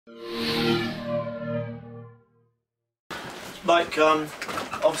Mike,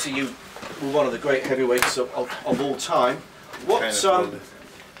 obviously you were one of the great heavyweights of all time. What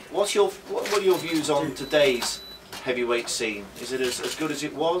are your views on today's heavyweight scene? Is it as good as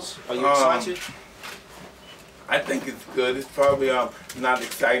it was? Are you excited? I think it's good. It's probably not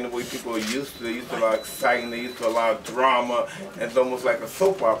exciting the way people are used to. They used to a lot of exciting. They used to a lot of drama. It's almost like a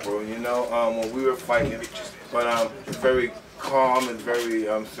soap opera, you know, when we were fighting. But it's very calm and very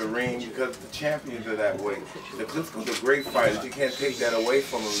serene because the champions are that way. The Klitschkos are great fighters. You can't take that away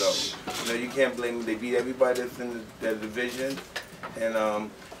from them, though. You know, you can't blame them. They beat everybody that's in the division, and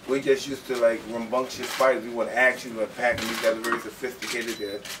we just used to like rambunctious fighters. We want action, we want packing. These guys are very sophisticated.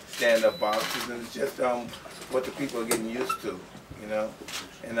 They're stand-up boxers, and it's just what the people are getting used to, you know.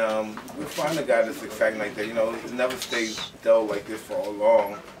 And we find a guy that's exciting like that. You know, it never stays dull like this for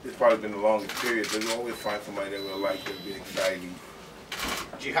long. It's probably been the longest period, but you always find somebody that will like it, be exciting.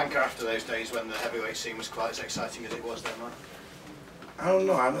 Do you hanker after those days when the heavyweight scene was quite as exciting as it was then, Mike? I don't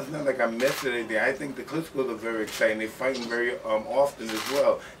know. It's not like I missed it anything. I think the Klitschkos are very exciting. They fight very often as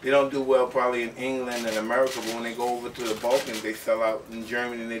well. They don't do well probably in England and America, but when they go over to the Balkans, they sell out in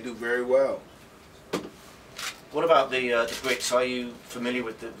Germany and they do very well. What about the Brits? Are you familiar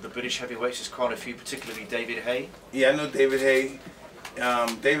with the British heavyweights? There's quite a few, particularly David Haye. Yeah, I know David Haye.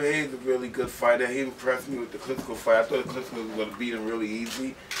 David Haye is a really good fighter. He impressed me with the Klitschko fight. I thought the Klitschkos was going to beat him really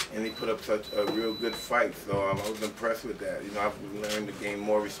easy, and he put up such a real good fight. So I was impressed with that. You know, I've learned to gain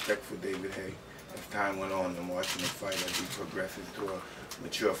more respect for David Haye as time went on and watching him fight as he progresses to a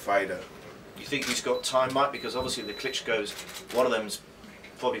mature fighter. You think he's got time, Mike? Because obviously the Klitschkos, one of them's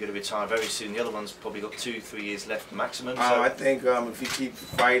probably going to retire very soon. The other one's probably got 2-3 years left maximum. So. I think if he keeps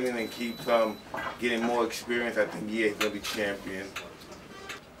fighting and keeps getting more experience, I think he's going to be champion.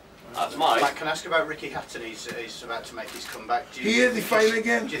 Mike, can I ask about Ricky Hatton? He's about to make his comeback. Is he fighting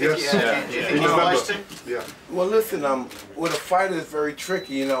again? Do you think, do you think he's wise to? Yeah. Well, listen, with a fighter it's very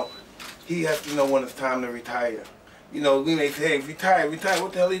tricky, you know. He has to know when it's time to retire. You know, we may say, hey, retire,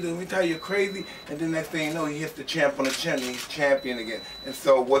 what the hell are you doing? Retire, you're crazy. And then next thing you know, he hits the champ on the chin and he's champion again. And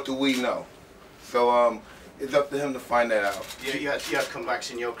so what do we know? So it's up to him to find that out. You had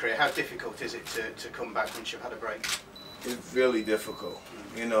comebacks in your career. How difficult is it to come back once you've had a break? It's really difficult.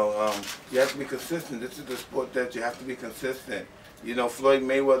 You know, you have to be consistent. This is the sport that you have to be consistent. You know, Floyd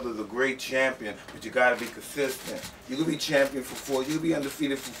Mayweather's a great champion, but you got to be consistent. You could be champion for you could be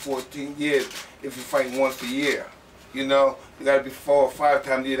undefeated for 14 years if you fight once a year. You know, you got to be 4 or 5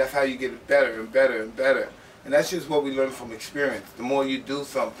 times a year. That's how you get better and better and better. And that's just what we learn from experience. The more you do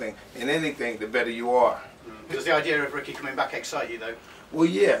something in anything, the better you are. Does the idea of Ricky coming back excite you, though? Well,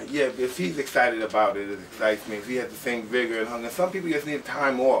 yeah. If he's excited about it, it excites me. If he has the same vigor and hunger. Some people just need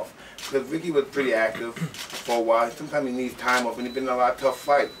time off. Because Ricky was pretty active for a while. Sometimes he needs time off, and he's been in a lot of tough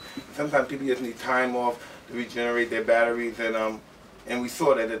fights. Sometimes people just need time off to regenerate their batteries, and we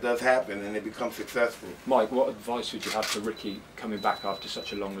saw that it does happen, and they become successful. Mike, what advice would you have for Ricky coming back after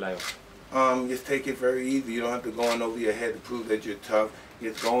such a long layoff? Just take it very easy. You don't have to go on over your head to prove that you're tough.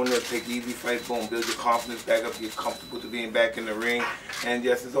 Just go in there, take easy fights, boom, build your confidence back up, get comfortable to being back in the ring. And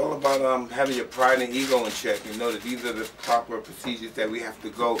yes, it's all about having your pride and ego in check and know that these are the proper procedures that we have to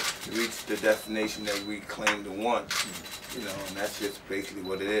go to reach the destination that we claim to want. You know, and that's just basically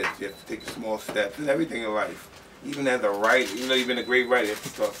what it is. You have to take small steps in everything in life. Even as a writer, even though you've been a great writer, you have to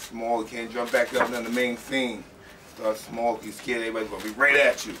start small. You can't jump back up on the main thing. Start small, you're scared everybody's going to be right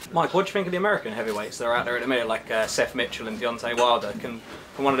at you. Mike, what do you think of the American heavyweights that are out there at the minute, like Seth Mitchell and Deontay Wilder? Can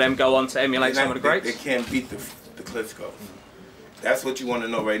one of them go on to emulate some of the greats? They can't beat the Klitschkos. That's what you want to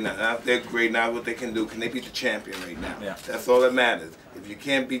know right now. Now they're great, now what they can do. Can they beat the champion right now? Yeah. That's all that matters. If you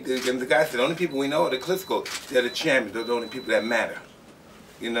can't beat the guy said, the only people we know are the Klitschkos. They're the champions. They're the only people that matter.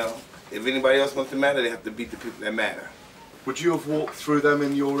 You know? If anybody else wants to matter, they have to beat the people that matter. Would you have walked through them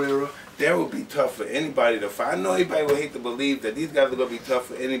in your era? That would be tough for anybody to fight. I know everybody would hate to believe that these guys are going to be tough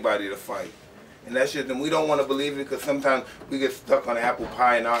for anybody to fight. And that's just, and we don't want to believe it because sometimes we get stuck on apple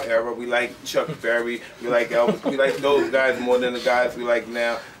pie in our era. We like Chuck Berry, we like Elvis, we like those guys more than the guys we like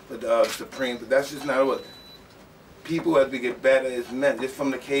now, the Supreme. But that's just not what. People, as we get better, it's meant, just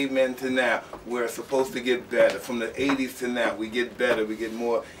from the cavemen to now, we're supposed to get better. From the 80s to now, we get better, we get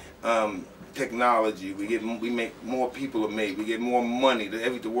more technology, we make more people are made, we get more money,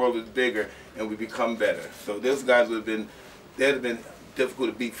 the world is bigger, and we become better. So those guys they'd have been difficult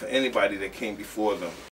to beat for anybody that came before them.